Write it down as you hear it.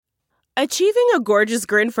Achieving a gorgeous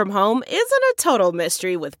grin from home isn't a total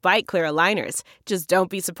mystery with Bite Clear aligners. Just don't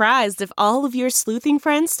be surprised if all of your sleuthing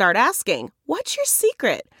friends start asking, "What's your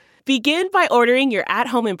secret?" Begin by ordering your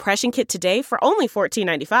at-home impression kit today for only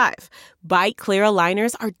 $14.95. Bite Clear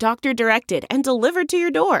aligners are doctor-directed and delivered to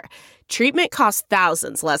your door. Treatment costs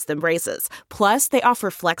thousands less than braces. Plus, they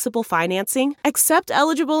offer flexible financing, accept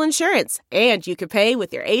eligible insurance, and you can pay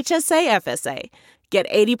with your HSA FSA. Get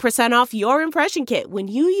 80% off your impression kit when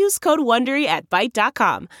you use code WONDERY at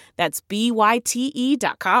Byte.com. That's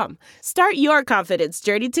BYTE.com. Start your confidence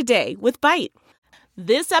journey today with Byte.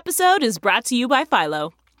 This episode is brought to you by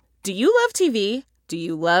Philo. Do you love TV? Do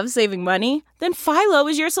you love saving money? Then Philo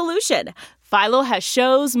is your solution. Philo has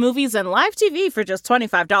shows, movies, and live TV for just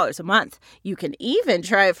 $25 a month. You can even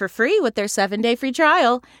try it for free with their 7-day free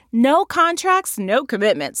trial. No contracts, no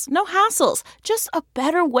commitments, no hassles, just a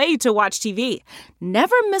better way to watch TV.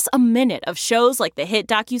 Never miss a minute of shows like the hit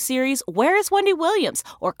docuseries Where is Wendy Williams?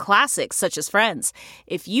 Or classics such as Friends.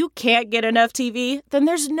 If you can't get enough TV, then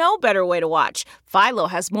there's no better way to watch. Philo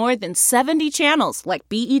has more than 70 channels like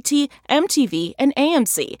BET, MTV, and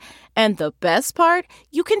AMC. And the best part?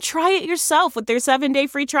 You can try it yourself with their 7-day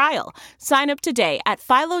free trial. Sign up today at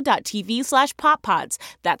philo.tv/poppods.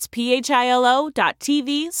 That's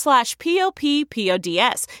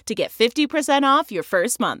philo.tv/POPPODS to get 50% off your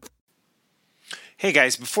first month. Hey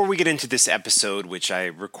guys, before we get into this episode, which I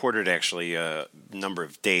recorded actually a number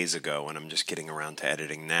of days ago, and I'm just getting around to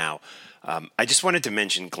editing now, I just wanted to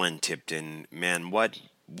mention Glenn Tipton. Man, what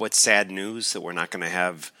sad news that we're not going to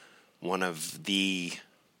have one of the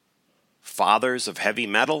fathers of heavy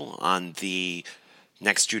metal on the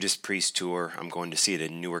next Judas Priest tour. I'm going to see it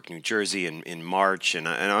in Newark, New Jersey in March, and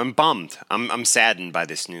I'm bummed. I'm saddened by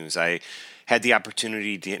this news. I had the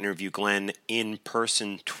opportunity to interview Glenn in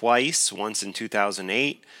person twice, once in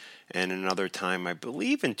 2008 and another time, I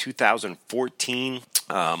believe, in 2014.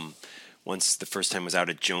 Once the first time was out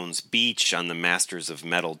at Jones Beach on the Masters of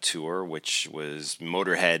Metal tour, which was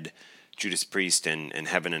Motorhead, Judas Priest, and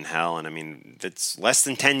Heaven and Hell. And I mean, that's less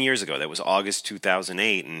than 10 years ago. That was August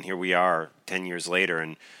 2008, and here we are 10 years later,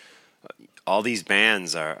 and all these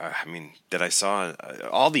bands that I saw,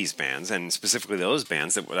 all these bands, and specifically those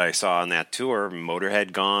bands that I saw on that tour,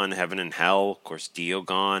 Motorhead gone, Heaven and Hell, of course, Dio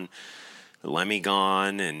gone, Lemmy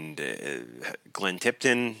gone, and Glenn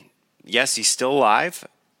Tipton, yes, he's still alive,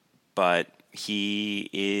 but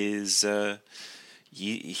he is,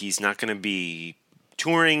 he's not going to be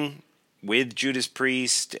touring with Judas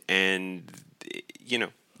Priest, and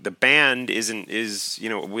the band is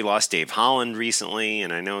we lost Dave Holland recently,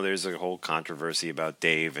 and I know there's a whole controversy about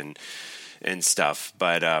Dave and stuff,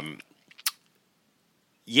 but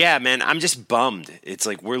yeah, man, I'm just bummed. It's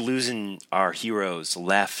like we're losing our heroes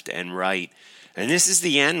left and right, and this is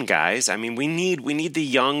the end, guys. I mean, we need the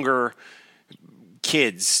younger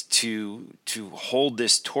kids to hold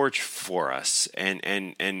this torch for us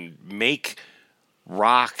and make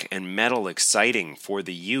rock and metal exciting for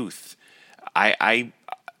the youth. I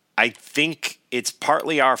think it's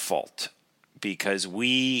partly our fault because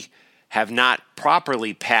we have not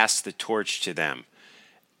properly passed the torch to them.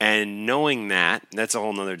 And knowing that, that's a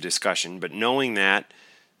whole nother discussion, but knowing that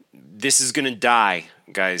this is going to die,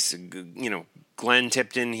 guys, Glenn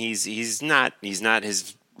Tipton, he's not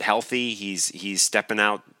his healthy. He's stepping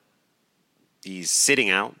out. He's sitting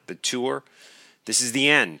out the tour. This is the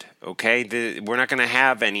end, okay? We're not going to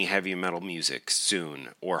have any heavy metal music soon,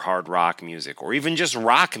 or hard rock music, or even just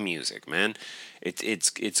rock music, man.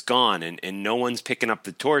 It's gone, and no one's picking up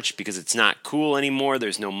the torch because it's not cool anymore.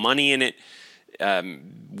 There's no money in it.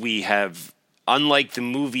 We have, unlike the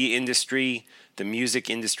movie industry, the music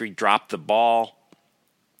industry dropped the ball,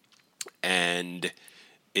 and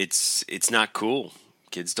it's not cool.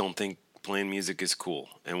 Kids don't think playing music is cool.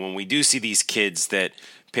 And when we do see these kids that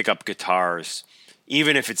pick up guitars,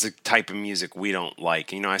 even if it's a type of music we don't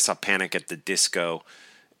like. I saw Panic at the Disco,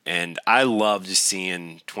 and I loved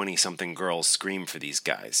seeing 20-something girls scream for these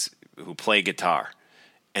guys who play guitar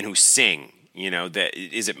and who sing.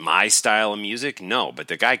 Is it my style of music? No, but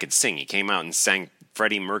the guy could sing. He came out and sang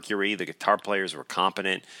Freddie Mercury. The guitar players were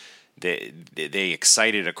competent. They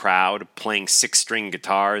excited a crowd playing 6-string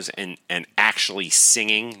guitars and actually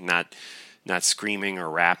singing, not screaming or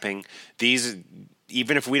rapping.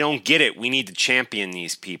 Even if we don't get it, we need to champion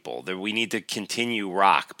these people. That we need to continue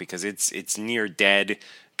rock because it's near dead,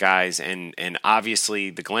 guys. And obviously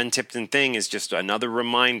the Glenn Tipton thing is just another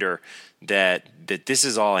reminder that this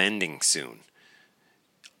is all ending soon,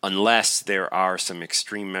 unless there are some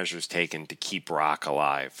extreme measures taken to keep rock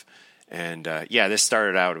alive. And this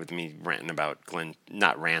started out with me ranting about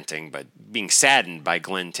not ranting, but being saddened by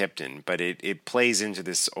Glenn Tipton. But it plays into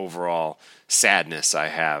this overall sadness I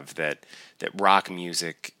have that rock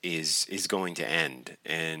music is going to end.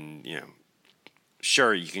 And,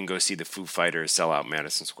 sure, you can go see the Foo Fighters sell out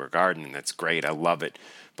Madison Square Garden, and that's great. I love it.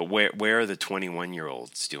 But where are the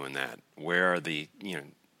 21-year-olds doing that? Where are the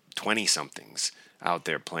 20-somethings out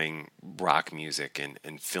there playing rock music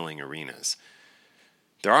and filling arenas?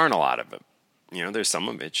 There aren't a lot of it. There's some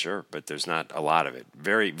of it, sure, but there's not a lot of it.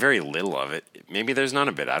 Very, very little of it. Maybe there's none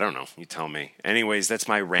of it. I don't know. You tell me. Anyways, that's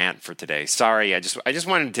my rant for today. Sorry, I just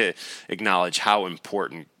wanted to acknowledge how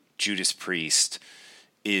important Judas Priest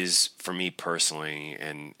is for me personally,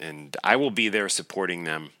 and I will be there supporting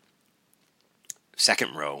them.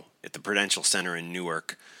 Second row at the Prudential Center in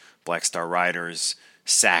Newark. Black Star Riders,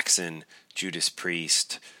 Saxon, Judas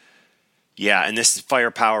Priest. Yeah, and this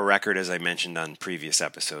Firepower record, as I mentioned on previous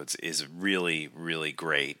episodes, is really, really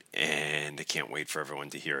great, and I can't wait for everyone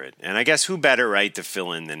to hear it. And I guess who better, right, to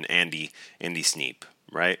fill in than Andy Sneap,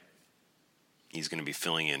 right? He's going to be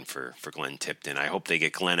filling in for Glenn Tipton. I hope they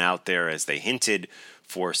get Glenn out there, as they hinted,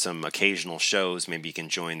 for some occasional shows. Maybe you can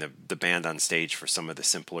join the band on stage for some of the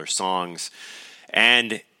simpler songs.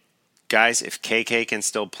 And, guys, if KK can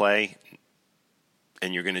still play,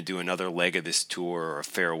 and you're going to do another leg of this tour or a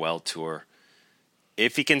farewell tour,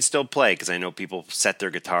 if he can still play, because I know people set their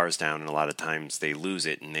guitars down and a lot of times they lose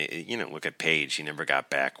it, and they, look at Page, he never got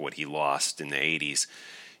back what he lost in the 80s.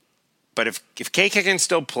 But if KK can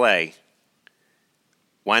still play,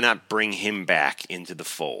 why not bring him back into the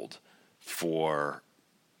fold for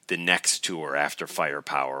the next tour after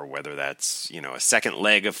Firepower, whether that's, a second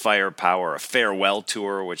leg of Firepower, a farewell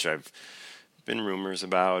tour, which I've been rumors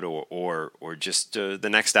about, or just the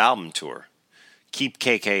next album tour. Keep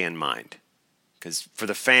KK in mind, because for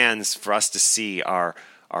the fans, for us to see our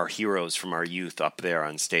heroes from our youth up there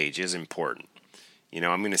on stage is important.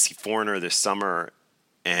 I'm going to see Foreigner this summer,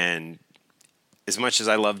 and as much as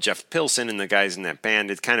I love Jeff Pilson and the guys in that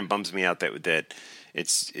band, it kind of bums me out that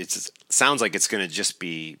it sounds like it's going to just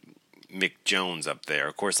be Mick Jones up there.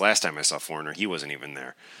 Of course, last time I saw Foreigner, he wasn't even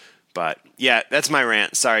there. But, yeah, that's my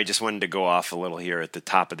rant. Sorry, just wanted to go off a little here at the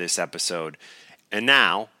top of this episode. And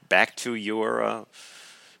now, back to your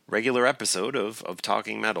regular episode of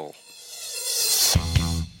Talking Metal.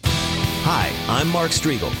 Hi, I'm Mark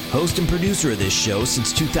Striegel, host and producer of this show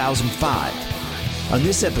since 2005. On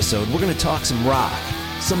this episode, we're going to talk some rock,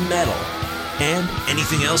 some metal, and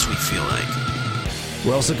anything else we feel like.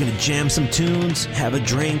 We're also going to jam some tunes, have a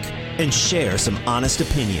drink, and share some honest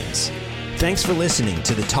opinions. Thanks for listening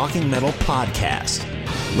to the Talking Metal Podcast.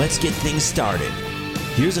 Let's get things started.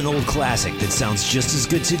 Here's an old classic that sounds just as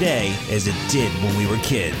good today as it did when we were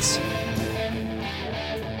kids.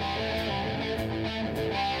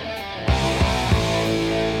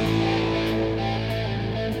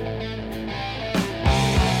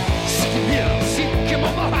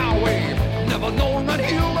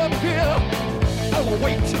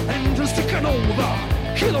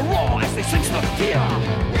 Hear the roar as they sense the fear.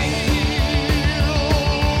 Wheels,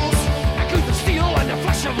 a glue of steel and a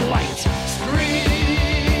flash of light. Screams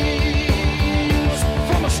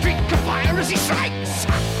from a streak of fire as he strikes.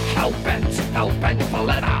 Hell-bent for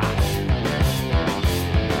leather.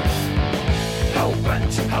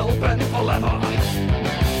 Hell-bent for leather.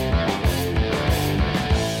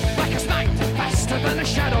 Black as night, faster than a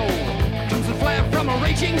shadow, comes the flare from a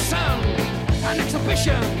raging sun. An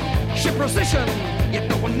exhibition, ship position, yet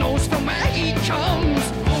no one knows from where he comes.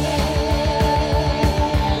 Fools,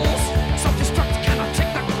 self-destruct cannot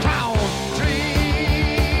take the crown.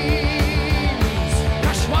 Dreams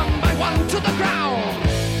crash one by one to the ground.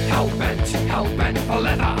 Hell-bent for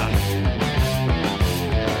leather.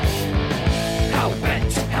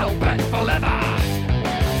 Hell-bent for leather.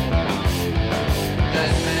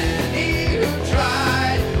 There's many who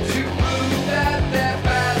tried to prove that they're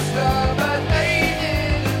faster, but they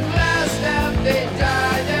didn't last them. They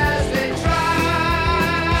died as they tried.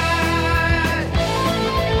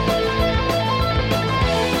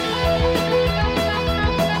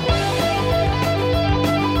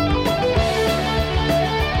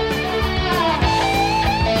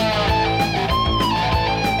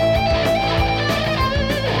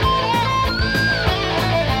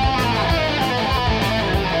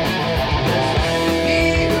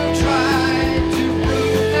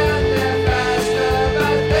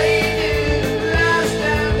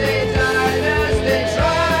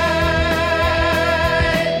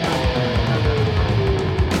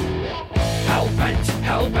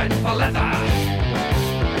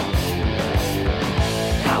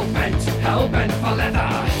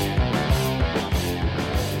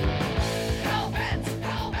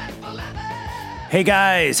 Hey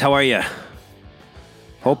guys, how are you?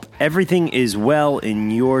 Hope everything is well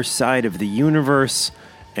in your side of the universe,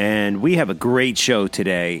 and we have a great show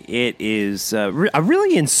today. It is a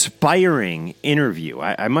really inspiring interview.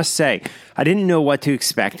 I must say, I didn't know what to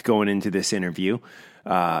expect going into this interview.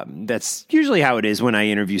 That's usually how it is when I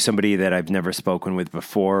interview somebody that I've never spoken with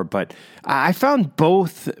before, but I found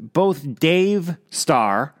both Dave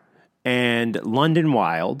Starr and London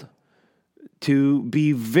Wilde to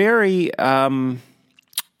be very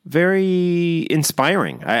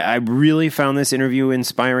inspiring. I really found this interview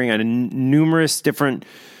inspiring on numerous different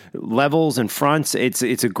levels and fronts. It's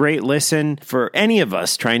a great listen for any of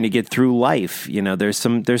us trying to get through life. You know, there's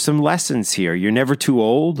some lessons here. You're never too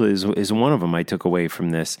old is one of them I took away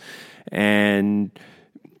from this, and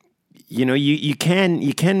you know, you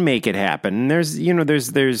can make it happen. And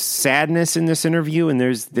there's sadness in this interview, and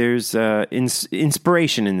there's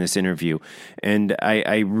inspiration in this interview, and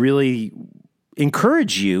I really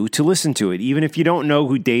encourage you to listen to it, even if you don't know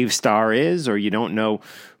who Dave Starr is or you don't know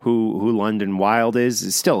who London Wilde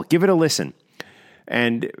is. Still, give it a listen.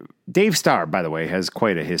 And Dave Starr, by the way, has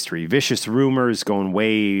quite a history. Vicious Rumors, going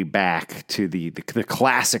way back to the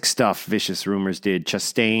classic stuff Vicious Rumors did.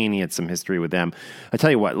 Chastain, he had some history with them. I tell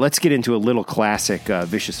you what, let's get into a little classic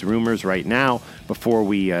Vicious Rumors right now before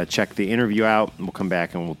we check the interview out. We'll come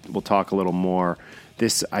back and we'll talk a little more.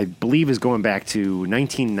 This, I believe, is going back to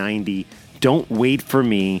 1990. Don't Wait for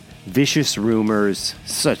Me, Vicious Rumors.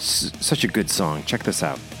 Such a good song. Check this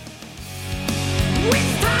out.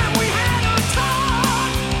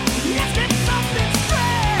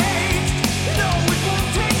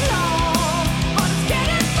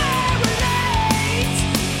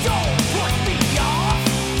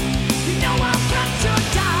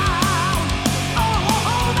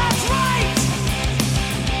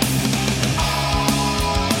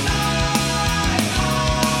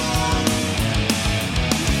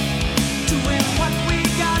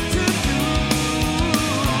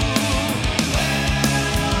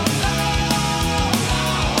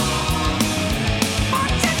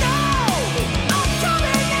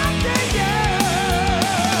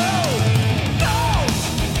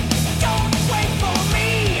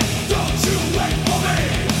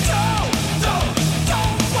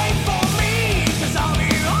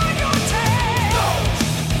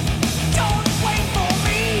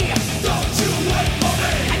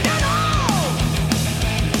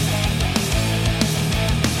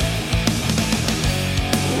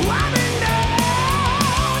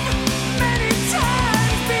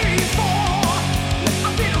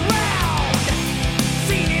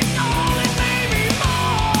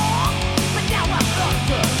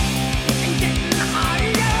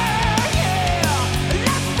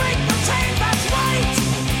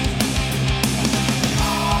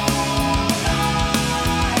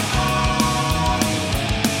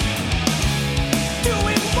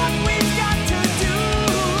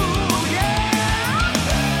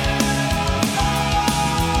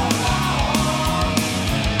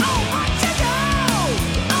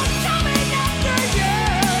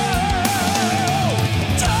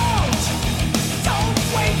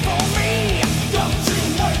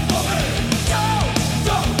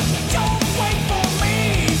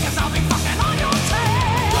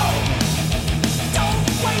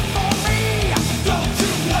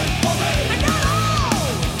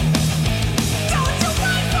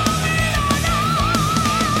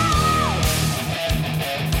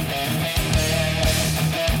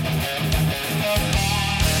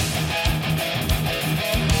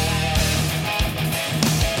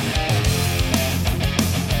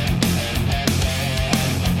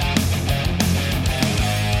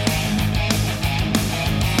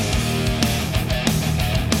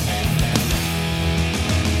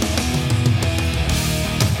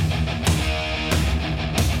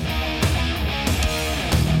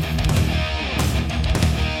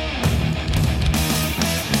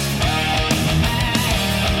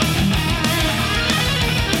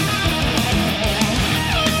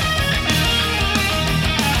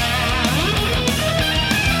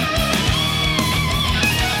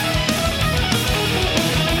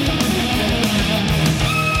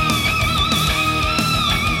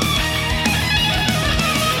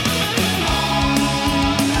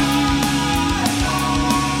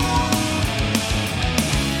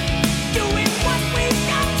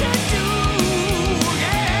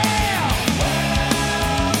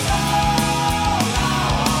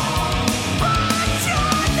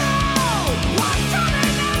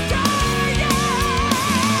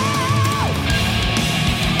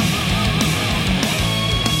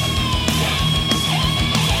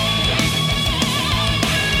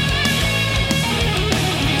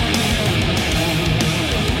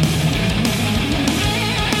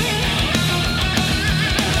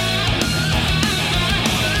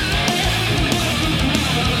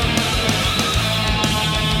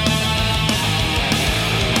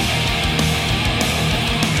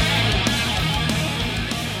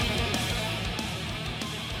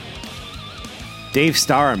 Dave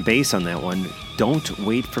Starr on bass on that one. Don't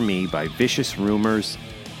Wait for Me by Vicious Rumors.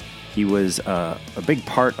 He was a big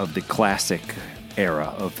part of the classic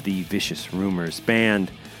era of the Vicious Rumors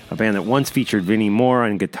band, a band that once featured Vinnie Moore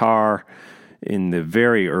on guitar in the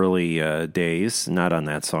very early days. Not on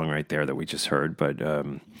that song right there that we just heard, but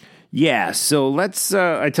yeah. So let's,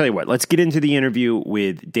 I tell you what, let's get into the interview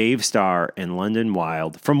with Dave Starr and London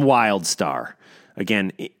Wild from Wildstar.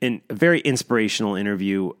 Again, a very inspirational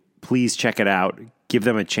interview. Please check it out. Give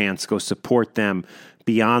them a chance. Go support them.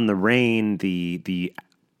 Beyond the Rain, the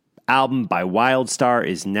album by Wildstar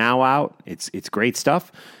is now out. It's great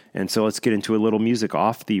stuff. And so let's get into a little music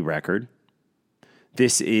off the record.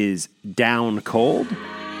 This is Down Cold,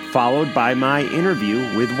 followed by my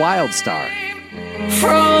interview with Wildstar.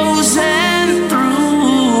 Frozen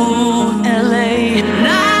through LA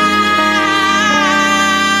night,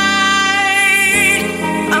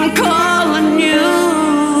 I'm calling you.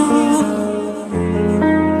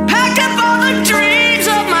 Pack up all the dreams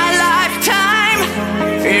of my lifetime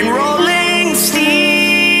in rolling steel.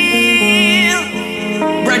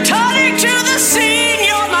 Returning to the scene,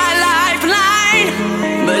 you're my lifeline,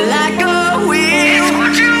 but like a wheel. It's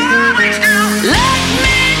what you always do. Let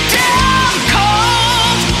me down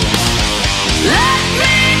cold. Let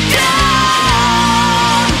me down.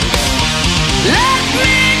 Let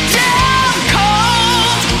me down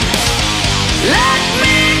cold. Let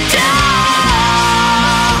me down.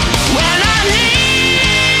 When I need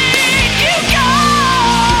you go.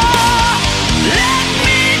 Let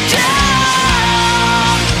me down.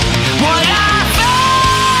 What I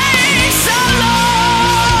face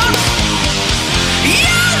alone.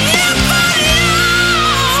 You never know.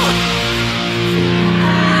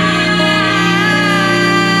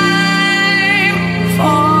 I'm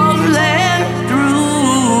falling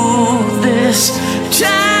through this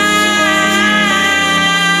time.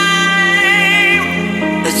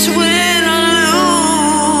 It's win or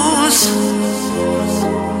lose.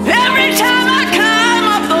 Every time I climb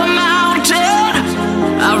up the mountain,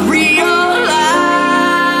 I realize.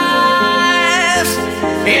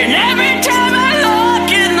 And every time I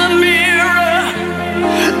look in the mirror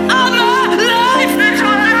of my life, that's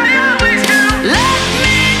what I always do. Let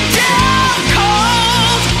me down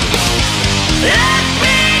cold. Let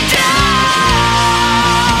me down.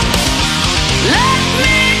 Let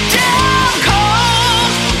me down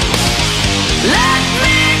cold. Let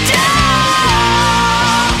me down.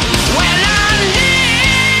 When I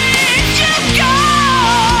need you go.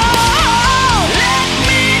 Let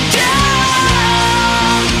me down.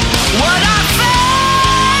 What I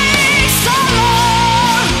face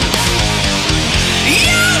alone.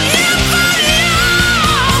 You never know.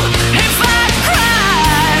 If I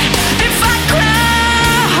cried,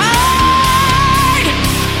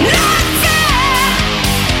 not fair.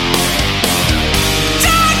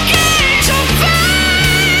 Dark angel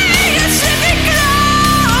face, let me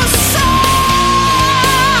closer.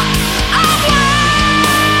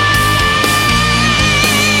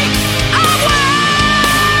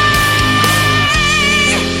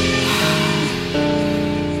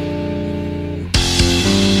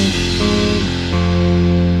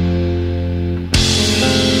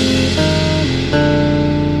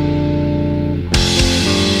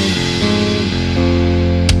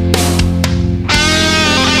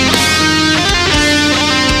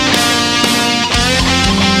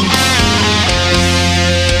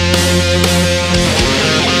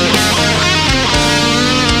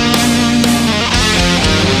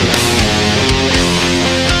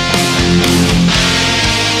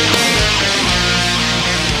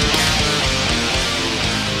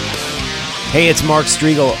 Hey, it's Mark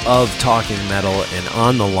Strigl of Talking Metal, and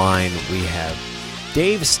on the line we have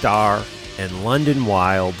Dave Starr and London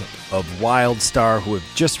Wild of Wildstar, who have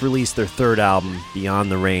just released their third album,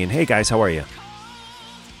 Beyond the Rain. Hey guys, how are you?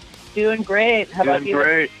 Doing great. How about you? Doing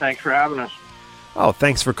great. Thanks for having us. Oh,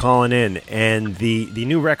 thanks for calling in. And the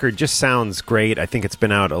new record just sounds great. I think it's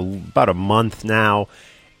been out about a month now,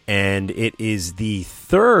 and it is the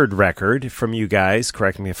third record from you guys.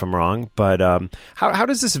 Correct me if I'm wrong, but how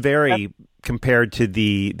does this vary compared to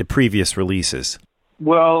the previous releases?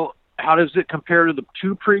 Well, how does it compare to the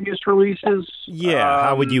two previous releases? Yeah,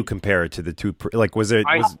 how would you compare it to the two? Was it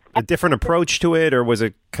a different approach to it, or was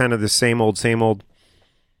it kind of the same old, same old?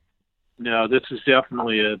 No, this is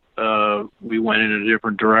definitely we went in a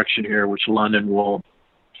different direction here, which London will.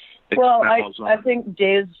 Well, I think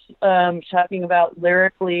Dave's talking about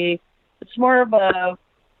lyrically. It's more of a.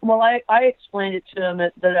 Well, I explained it to him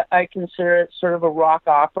that I consider it sort of a rock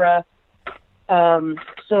opera.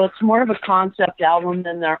 So it's more of a concept album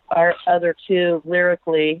than our other two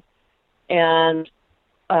lyrically. And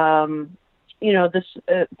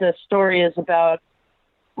the story is about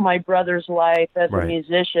my brother's life as a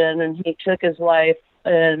musician, and he took his life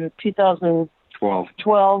in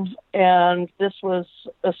 2012. And this was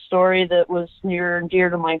a story that was near and dear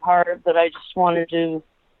to my heart that I just wanted to,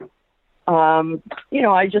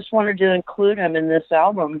 I just wanted to include him in this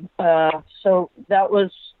album. So that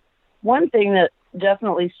was one thing that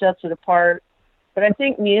definitely sets it apart. But I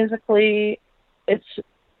think musically, it's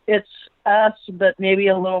us, but maybe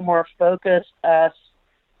a little more focused us.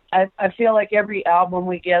 I feel like every album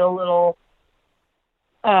we get a little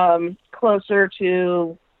closer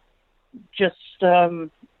to just,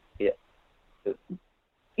 honing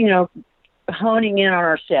in on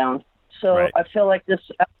our sound. So I feel like this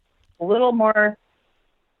is a little more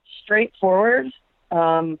straightforward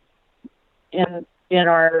in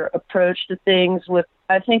our approach to things.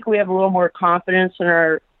 I think we have a little more confidence in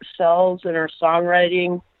ourselves and our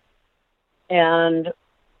songwriting. And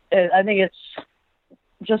I think it's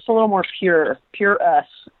just a little more pure us.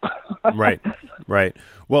 Right.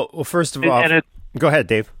 Well, first of all, go ahead,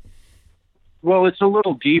 Dave. Well, it's a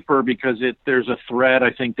little deeper because there's a thread,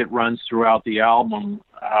 I think, that runs throughout the album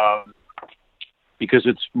because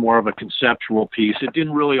it's more of a conceptual piece. It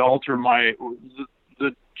didn't really alter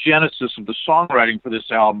the genesis of the songwriting for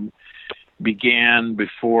this album began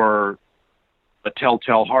before A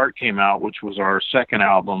Telltale Heart came out, which was our second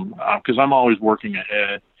album, because I'm always working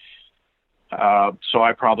ahead. So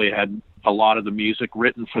I probably had a lot of the music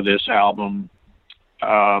written for this album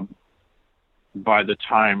by the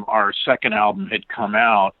time our second album had come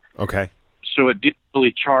out. Okay. So it didn't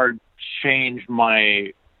really change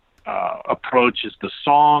my approach as the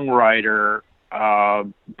songwriter,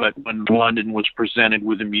 but when London was presented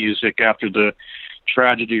with the music after the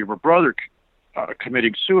tragedy of her brother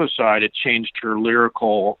committing suicide, it changed her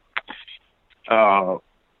lyrical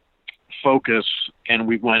focus, and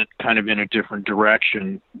we went kind of in a different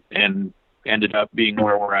direction and ended up being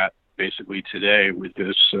where we're at basically today with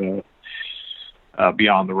this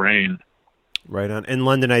Beyond the Rain. Right on. In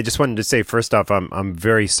London, I just wanted to say, first off, I'm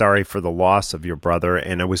very sorry for the loss of your brother,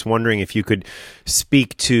 and I was wondering if you could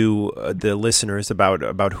speak to the listeners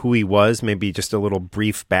about who he was, maybe just a little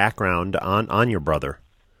brief background on your brother.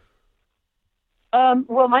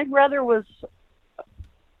 Well, my brother was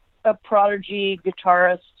a prodigy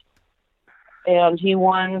guitarist, and he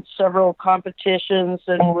won several competitions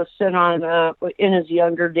and was sent on, in his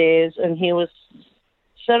younger days, and he was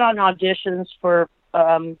sent on auditions for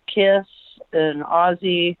Kiss and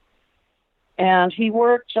Ozzy, and he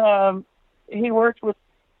worked with,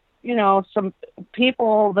 some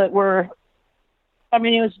people that were,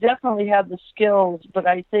 he was definitely had the skills, but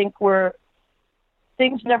I think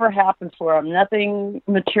things never happened for him. Nothing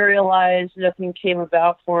materialized, nothing came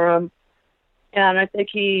about for him. And I think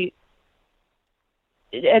it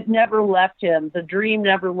never left him. The dream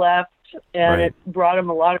never left, and It brought him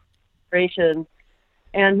a lot of frustration.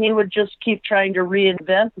 And he would just keep trying to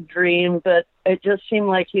reinvent the dream, but it just seemed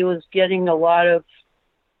like he was getting a lot of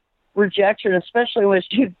rejection, especially as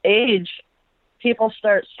you age. People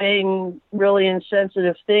start saying really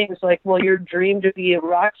insensitive things like, well, your dream to be a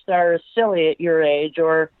rock star is silly at your age.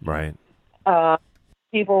 Or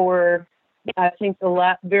people were, I think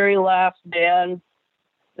the very last band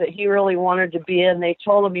that he really wanted to be in, they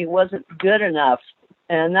told him he wasn't good enough.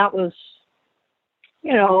 And that was,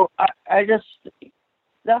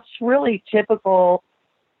 that's really typical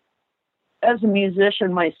as a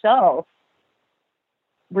musician myself.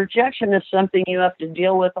 Rejection is something you have to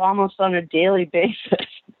deal with almost on a daily basis,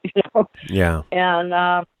 Yeah. And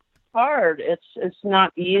hard. It's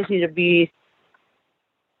not easy to be.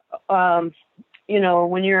 When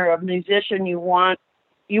you're a musician, you want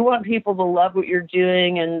people to love what you're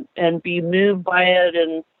doing and be moved by it,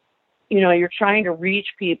 and you're trying to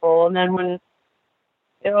reach people, and then when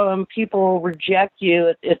people reject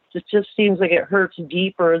you, it just seems like it hurts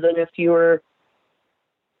deeper than if you were,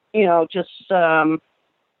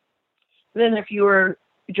 than if you were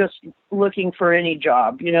just looking for any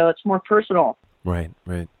job. It's more personal. Right.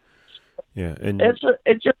 Yeah, and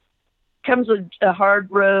it just becomes a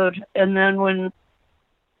hard road, and then when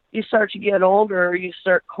you start to get older, you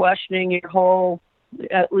start questioning your whole.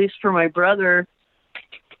 At least for my brother,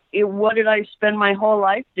 what did I spend my whole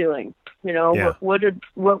life doing? What was it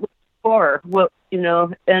for?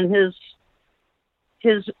 And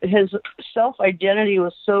his self-identity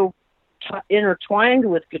was so intertwined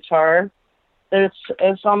with guitar that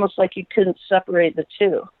it's almost like you couldn't separate the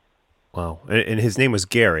two. Wow. And his name was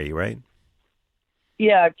Gary, right?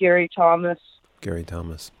 Yeah, Gary Thomas. Gary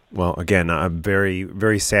Thomas. Well, again, I'm very,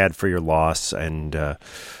 very sad for your loss, and that's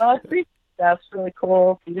really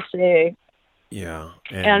cool to say. Yeah,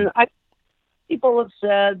 and people have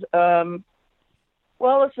said,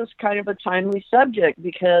 well, this is kind of a timely subject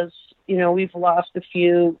because, we've lost a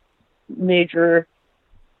few major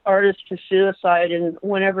artists to suicide, and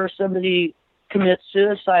whenever somebody commits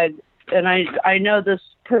suicide, and I know this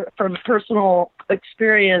from personal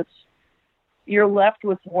experience, you're left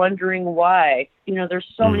with wondering why. There's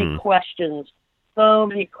so many questions,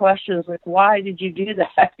 like, why did you do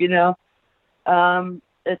that? And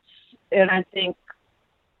I think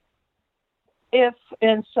if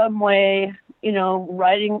in some way,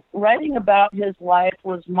 writing about his life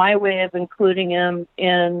was my way of including him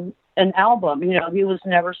in an album. He was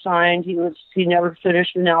never signed. He never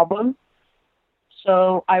finished an album.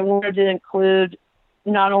 So I wanted to include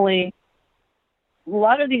not only a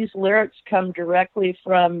lot of these lyrics come directly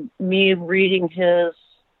from me reading his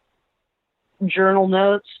journal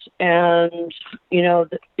notes and,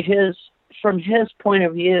 from his point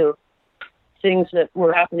of view, things that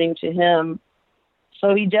were happening to him.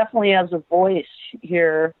 So he definitely has a voice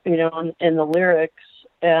here, in the lyrics.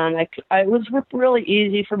 And it was really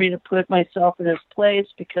easy for me to put myself in his place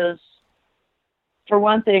because, for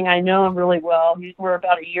one thing, I know him really well. We're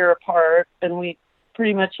about a year apart, and we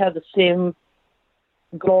pretty much have the same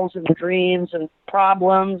goals and dreams and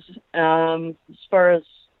problems as far as,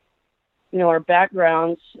 our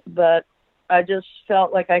backgrounds. But I just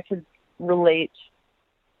felt like I could relate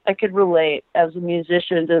as a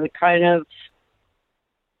musician to the kind of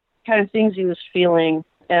things he was feeling,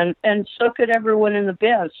 and so could everyone in the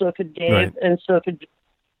band. So could Dave, right.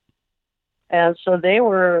 And so they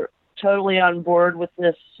were totally on board with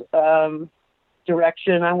this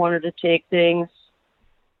direction I wanted to take things.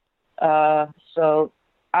 So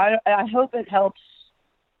I hope it helps.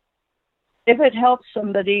 If it helps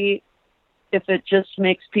somebody, if it just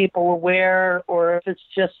makes people aware, or if it's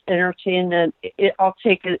just entertainment, I'll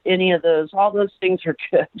take any of those. All those things are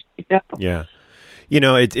good. Yeah.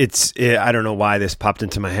 It's I don't know why this popped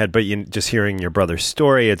into my head, but just hearing your brother's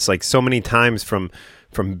story, it's like so many times from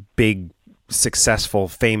big, successful,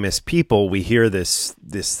 famous people, we hear this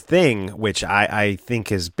thing, which I think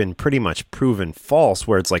has been pretty much proven false,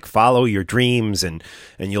 where it's like, follow your dreams and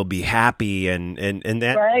you'll be happy. And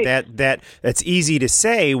that, right. That's easy to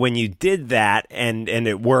say when you did that and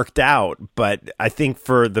it worked out. But I think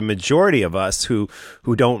for the majority of us who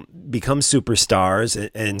don't become superstars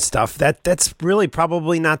and stuff, that's really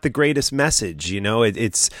probably not the greatest message. And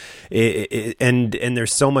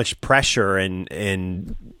there's so much pressure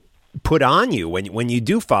and put on you when you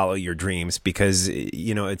do follow your dreams, because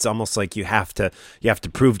it's almost like you have to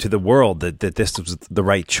prove to the world that this was the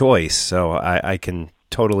right choice. So I can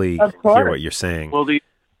totally hear what you're saying. Well, the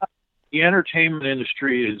entertainment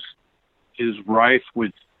industry is rife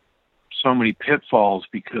with so many pitfalls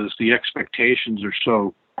because the expectations are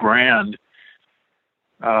so grand,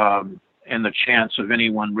 and the chance of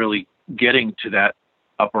anyone really getting to that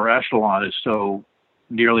upper echelon is so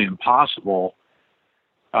nearly impossible.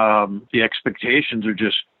 The expectations are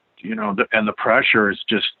just, and the pressure is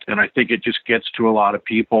just, and I think it just gets to a lot of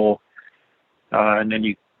people. And then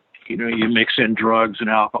you mix in drugs and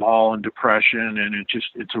alcohol and depression, and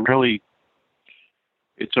it's a really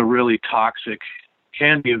toxic,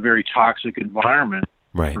 can be a very toxic environment,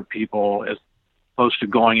 right, for people, as opposed to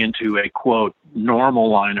going into a quote normal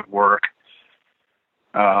line of work,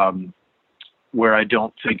 where I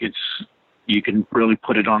don't think you can really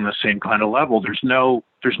put it on the same kind of level. There's no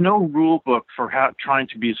rule book for trying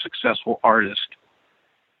to be a successful artist.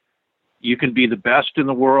 You can be the best in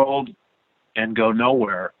the world and go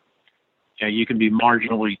nowhere. You can be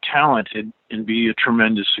marginally talented and be a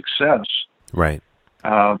tremendous success. Right.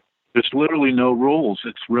 There's literally no rules.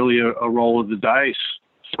 It's really a roll of the dice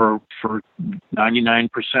for 99%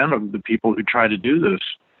 of the people who try to do this.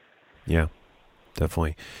 Yeah,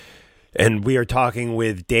 definitely. And we are talking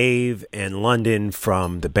with Dave and London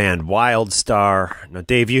from the band Wildstar. Now,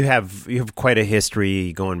 Dave, you have quite a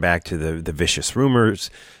history going back to the Vicious Rumors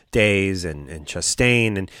days and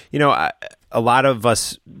Chastain. And, a lot of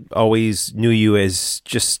us always knew you as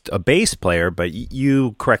just a bass player, but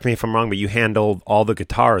you, correct me if I'm wrong, but you handled all the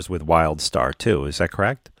guitars with Wildstar too. Is that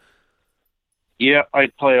correct? Yeah, I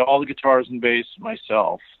play all the guitars and bass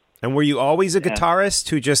myself. And were you always a guitarist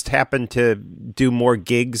who just happened to do more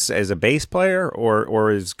gigs as a bass player,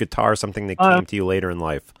 or is guitar something that came to you later in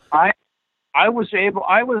life? I always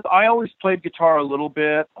played guitar a little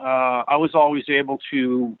bit. I was always able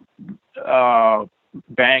to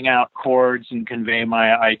bang out chords and convey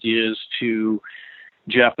my ideas to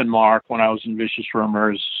Jeff and Mark when I was in Vicious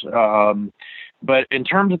Rumors. But in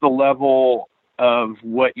terms of the level of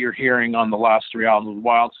what you're hearing on the last three albums with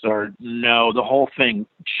Wildstar, no, the whole thing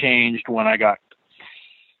changed when I got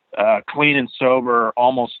clean and sober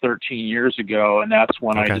almost 13 years ago, and that's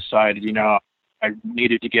when I decided, I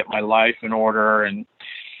needed to get my life in order and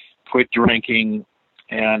quit drinking.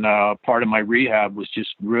 And part of my rehab was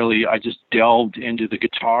just really, I just delved into the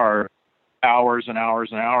guitar hours and hours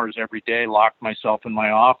and hours every day, locked myself in my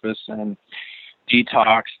office and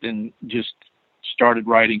detoxed and just started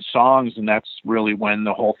writing songs. And that's really when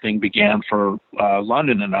the whole thing began for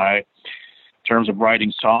London and I, in terms of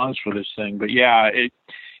writing songs for this thing. But yeah, it's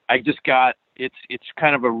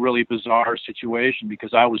kind of a really bizarre situation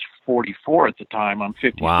because I was 44 at the time. I'm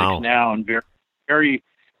 56 now, and very, very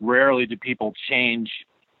rarely do people change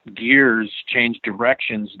gears, change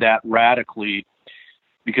directions that radically,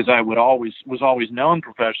 because I was always known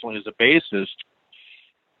professionally as a bassist.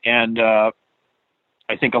 And I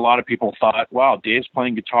think a lot of people thought, wow, Dave's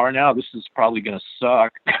playing guitar now, this is probably going to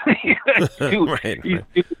suck.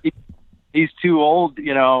 He's too old,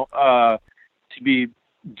 to be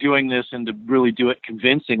doing this and to really do it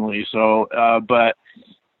convincingly. So, but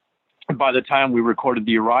by the time we recorded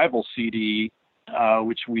the Arrival CD,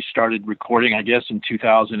 which we started recording, I guess, in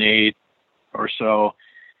 2008 or so,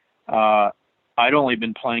 I'd only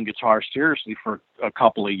been playing guitar seriously for a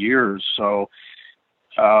couple of years. So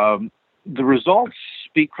the results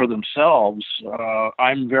speak for themselves.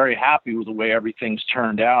 I'm very happy with the way everything's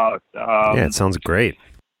turned out. Yeah, it sounds great.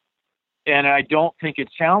 And I don't think it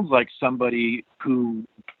sounds like somebody who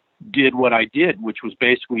did what I did, which was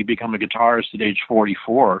basically become a guitarist at age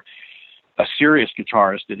 44, a serious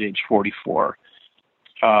guitarist at age 44.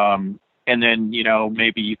 And then,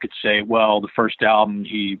 maybe you could say, well, the first album,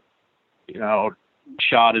 he,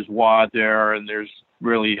 shot his wad there, and there's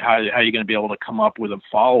really, how are you going to be able to come up with a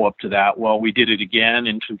follow-up to that? Well, we did it again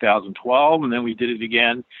in 2012, and then we did it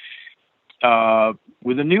again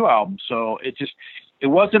with a new album. So it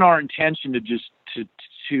wasn't our intention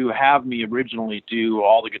to have me originally do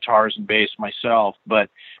all the guitars and bass myself, but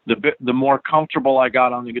the more comfortable I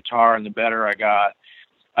got on the guitar and the better I got,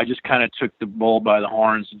 I just kind of took the bull by the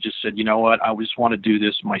horns and just said, you know what, I just want to do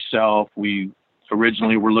this myself. We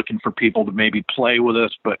originally were looking for people to maybe play with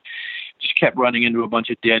us, but just kept running into a bunch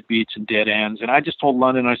of dead beats and dead ends. And I just told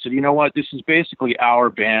London, I said, you know what, this is basically our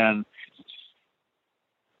band,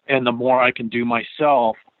 and the more I can do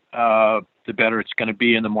myself, the better it's going to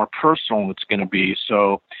be and the more personal it's going to be.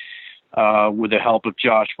 So with the help of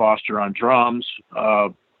Josh Foster on drums,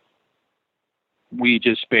 we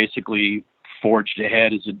just basically forged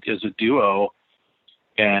ahead as a duo,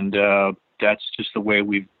 and that's just the way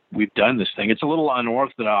we've done this thing. It's a little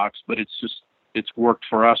unorthodox, but it's worked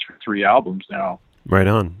for us for 3 albums now. Right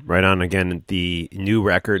on. Again, the new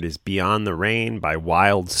record is Beyond the Rain by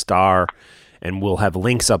Wild Star, and we'll have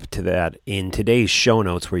links up to that in today's show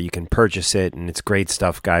notes where you can purchase it, and it's great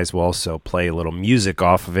stuff, guys. We'll also play a little music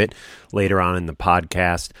off of it later on in the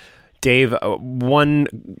podcast. Dave, one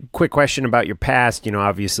quick question about your past.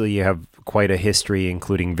 Obviously you have quite a history,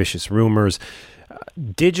 including Vicious Rumors.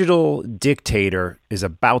 Digital Dictator is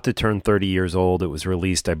about to turn 30 years old. It was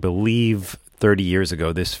released, I believe, 30 years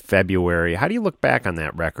ago this February. How do you look back on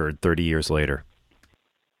that record 30 years later?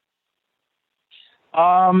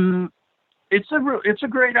 It's a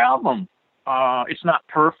great album. It's not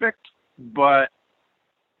perfect, but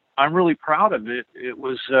I'm really proud of it. It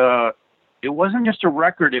wasn't just a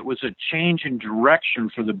record. It was a change in direction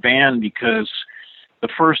for the band, because the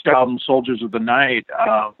first album, Soldiers of the Night,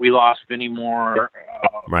 we lost Vinnie Moore,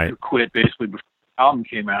 who quit basically before the album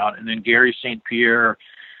came out. And then Gary St. Pierre,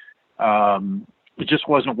 it just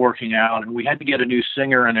wasn't working out. And we had to get a new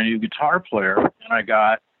singer and a new guitar player.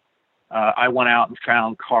 And I went out and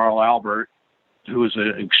found Carl Albert, who was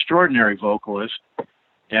an extraordinary vocalist,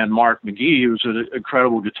 and Mark McGee, who was an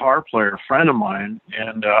incredible guitar player, a friend of mine.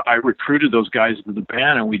 And I recruited those guys into the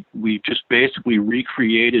band, and we just basically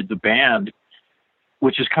recreated the band,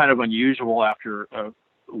 which is kind of unusual after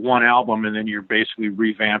one album, and then you're basically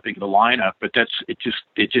revamping the lineup. But it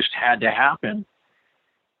just had to happen.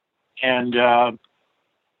 And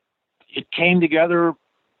it came together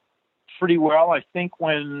pretty well. I think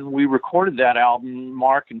when we recorded that album,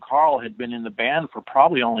 Mark and Carl had been in the band for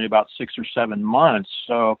probably only about 6 or 7 months.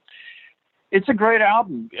 So it's a great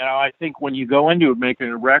album. I think when you go into making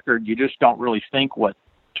a record, you just don't really think what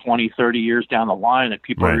 20, 30 years down the line that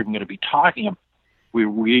people are even going to be talking about.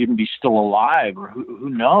 We even be still alive, or who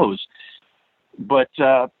knows. But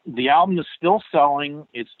the album is still selling.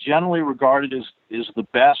 It's generally regarded as the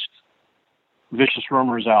best Vicious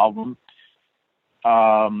Rumors album.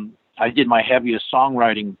 I did my heaviest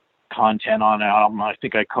songwriting content on the album. I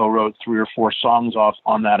think I co-wrote 3 or 4 songs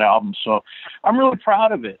on that album. So I'm really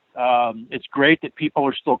proud of it. It's great that people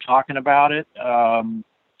are still talking about it.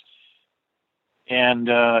 and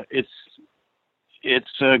it's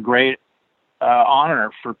a great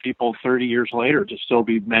honor for people 30 years later to still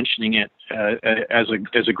be mentioning it as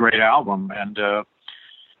a great album. And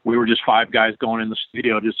we were just 5 guys going in the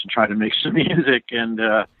studio just to try to make some music, and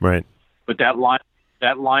right. But that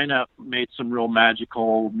lineup made some real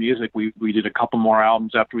magical music. We did a couple more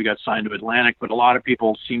albums after we got signed to Atlantic, but a lot of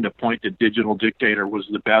people seem to point that Digital Dictator was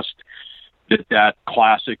the best that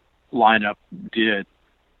classic lineup did.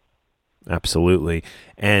 Absolutely.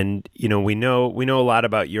 And we know a lot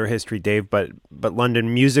about your history, Dave, but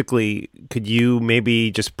London, musically, could you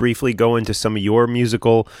maybe just briefly go into some of your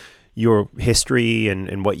history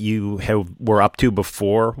and what you were up to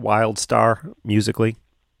before WildStar musically?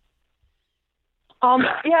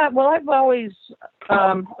 Yeah, well, I've always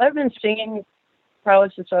I've been singing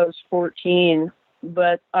probably since I was 14,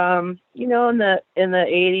 but in the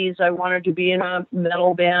 80s I wanted to be in a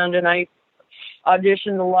metal band, and I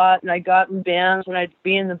auditioned a lot, and I got in bands, and I'd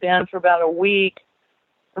be in the band for about a week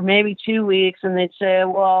or maybe 2 weeks, and they'd say,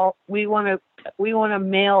 well, we want a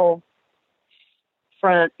male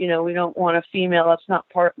front, we don't want a female. That's not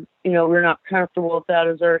part, we're not comfortable with that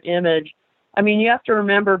as our image. I mean, you have to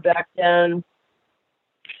remember back then,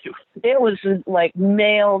 it was like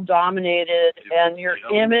male dominated, and your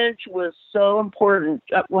image was so important.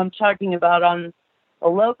 I'm talking about on a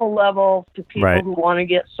local level to people right. who want to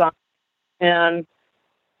get signed. And,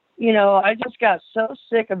 I just got so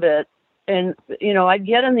sick of it. And, I'd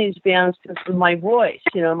get in these bands because of my voice,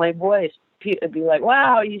 it'd be like,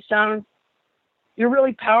 wow, you're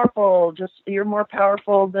really powerful. You're more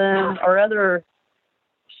powerful than our other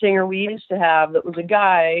singer we used to have that was a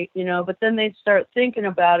guy, but then they'd start thinking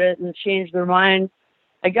about it and change their mind.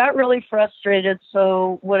 I got really frustrated.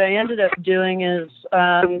 So what I ended up doing is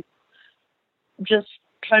just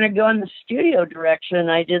kind of go in the studio direction.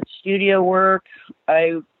 I did studio work.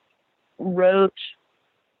 I wrote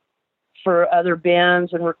for other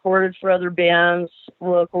bands and recorded for other bands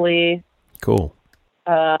locally. Cool.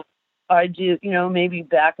 I do, maybe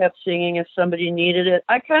backup singing if somebody needed it.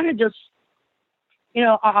 I kind of just,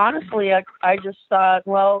 honestly, I just thought,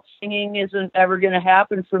 well, singing isn't ever going to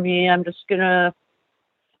happen for me. I'm just going to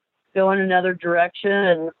go in another direction.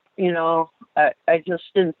 And, I just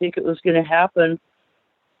didn't think it was going to happen.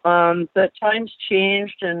 But times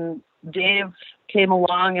changed, and Dave came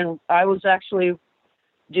along, and I was actually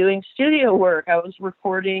doing studio work. I was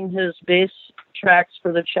recording his bass tracks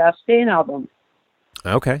for the Chastain album.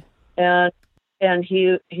 Okay. And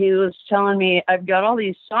he was telling me, I've got all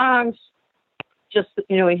these songs. Just,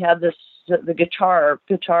 he had the guitar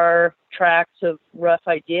tracks of rough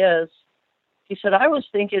ideas. He said, I was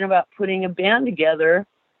thinking about putting a band together.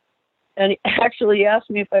 And he actually asked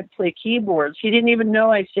me if I'd play keyboards. He didn't even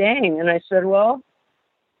know I sang. And I said, well,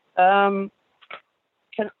 that'd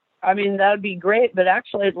be great, but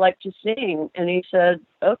actually I'd like to sing. And he said,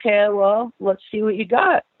 okay, well, let's see what you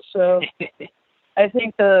got. So I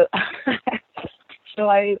think so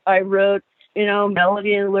I wrote,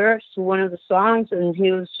 melody and lyrics to one of the songs, and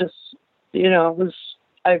he was just,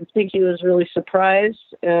 I think he was really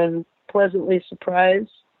surprised and pleasantly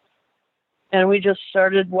surprised. And we just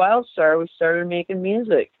started WildStar. We started making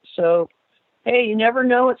music. So, hey, you never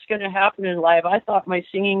know what's going to happen in life. I thought my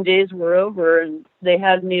singing days were over, and they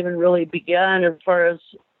hadn't even really begun as far as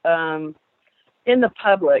in the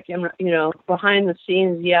public. And, behind the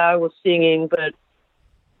scenes, yeah, I was singing, but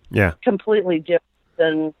yeah, completely different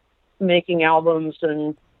than making albums,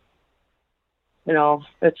 and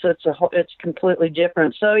it's completely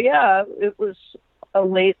different. So yeah, it was a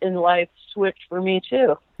late in life switch for me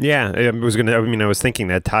too. Yeah, I was thinking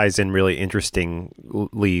that ties in really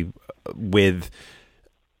interestingly with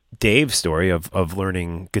Dave's story of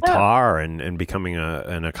learning guitar and becoming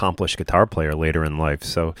an accomplished guitar player later in life.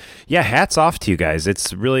 So yeah, hats off to you guys.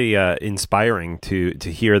 It's really inspiring to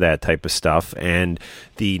hear that type of stuff. And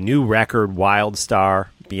the new record, WildStar,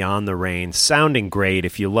 Beyond the Rain, sounding great.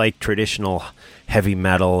 If you like traditional heavy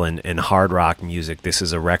metal and hard rock music, this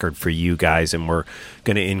is a record for you guys, and we're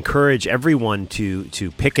going to encourage everyone to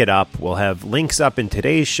pick it up. We'll have links up in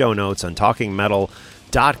today's show notes on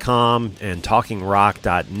talkingmetal.com and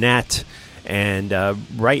talkingrock.net. And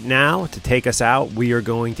right now, to take us out, we are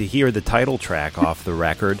going to hear the title track off the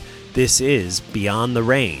record. This is Beyond the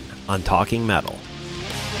Rain on Talking Metal.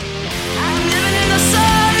 I'm living in the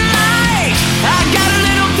sunlight. I got a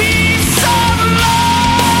little piece of blood.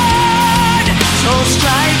 So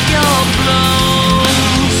strike your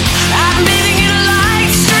blows. I'm living in a light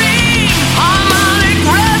stream. Harmonic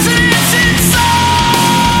resonance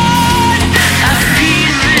inside. I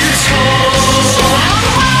feel this whole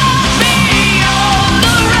beyond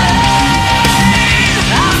the rain.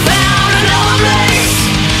 I found another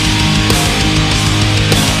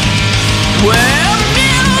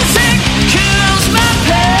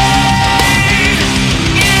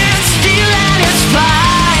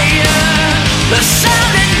the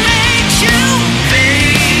sound that makes you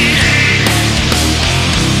fade.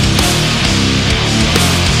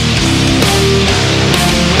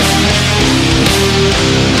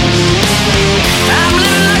 I'm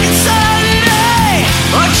living like it's Sunday,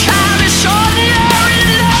 a childish ordinary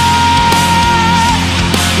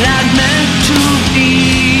life, not meant to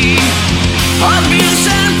be. Abuse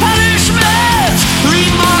and punishment,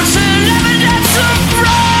 remorse and evidence of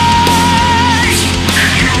right.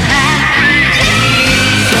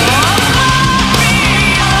 So far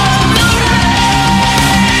beyond the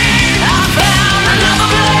rain, I found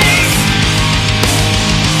another place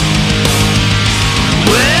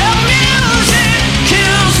where music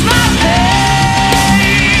kills my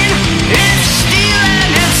pain. It's steel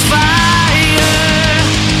and it's fire,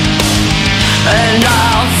 and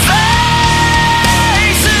I'll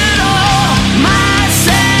face it all, my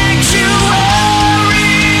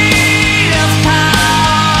sanctuary of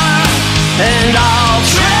power, and I'll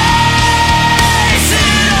trace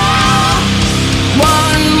it all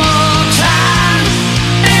one more time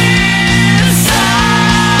inside.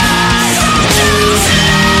 Just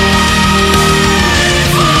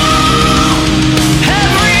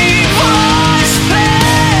every voice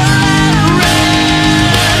pale and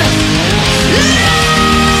red.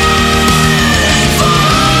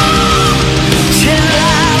 Till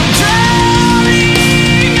I'm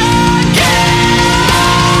drowning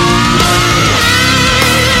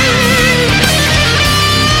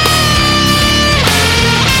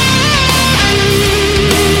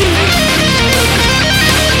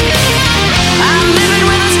I'm living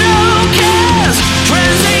with us no cares.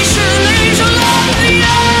 Translation angel of the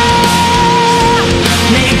air.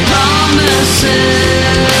 Make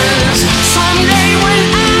promises. Someday when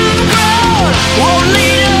I'm grown, won't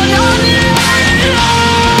lead an ordinary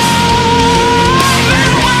life.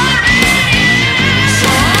 And waiting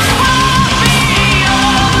so far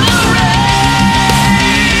beyond the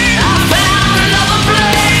rain, I found another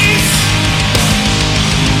place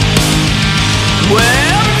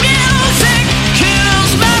where music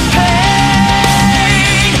kills my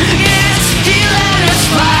pain. It's steel and it's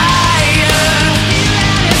fire.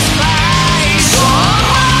 So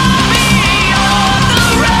far beyond the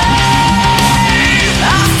rain, I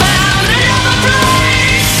found another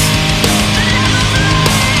place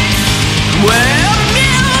where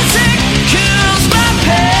music kills my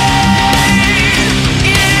pain.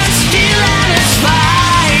 It's steel and it's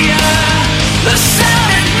fire, the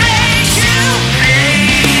sound that makes you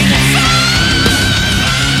fade.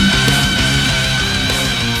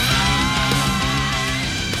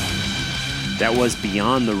 That was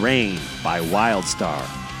Beyond the Rain by Wildstar.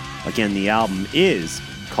 Again, the album is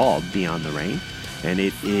called Beyond the Rain, and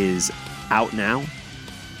it is out now.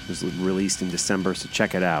 It was released in December, so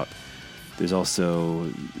check it out. There's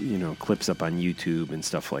also, clips up on YouTube and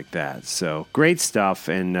stuff like that. So great stuff,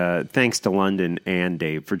 and thanks to London and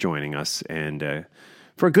Dave for joining us, and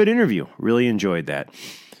for a good interview. Really enjoyed that.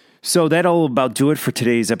 So that'll about do it for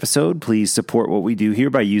today's episode. Please support what we do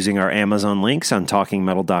here by using our Amazon links on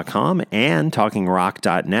TalkingMetal.com and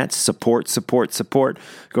TalkingRock.net. Support.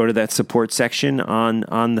 Go to that support section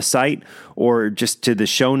on the site, or just to the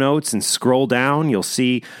show notes and scroll down. You'll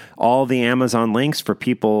see all the Amazon links for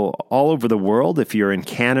people all over the world. If you're in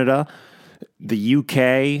Canada, the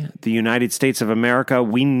UK, the United States of America,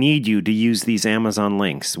 we need you to use these Amazon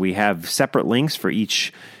links. We have separate links for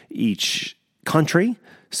each country.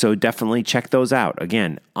 So definitely check those out.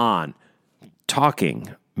 Again, on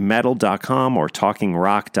TalkingMetal.com or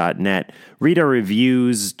TalkingRock.net. Read our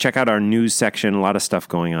reviews. Check out our news section. A lot of stuff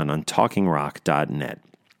going on TalkingRock.net.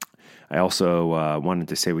 I also wanted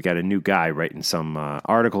to say we got a new guy writing some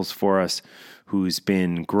articles for us who's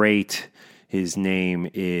been great. His name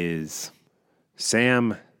is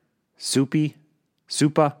Sam Soupy,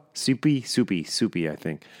 I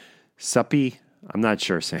think. Suppy. I'm not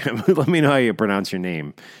sure, Sam. Let me know how you pronounce your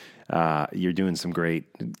name. You're doing some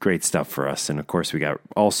great stuff for us. And, of course, we got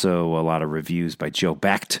also a lot of reviews by Joe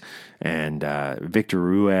Becht and Victor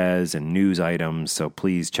Ruiz and news items. So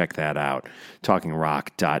please check that out.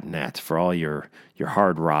 TalkingRock.net for all your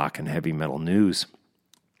hard rock and heavy metal news.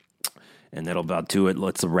 And that'll about do it.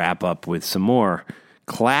 Let's wrap up with some more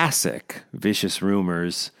classic Vicious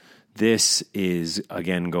Rumors. This is,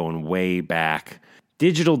 again, going way back.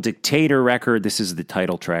 Digital Dictator record. This is the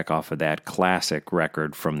title track off of that classic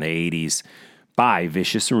record from the 80s by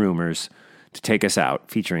Vicious Rumors to take us out,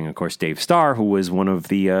 featuring, of course, Dave Starr, who was one of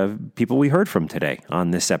the people we heard from today on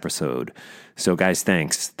this episode. So, guys,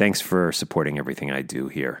 thanks. Thanks for supporting everything I do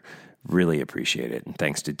here. Really appreciate it. And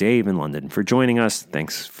thanks to Dave in London for joining us.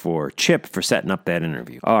 Thanks for Chip for setting up that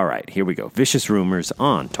interview. All right, here we go. Vicious Rumors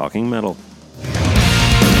on Talking Metal. Thank you.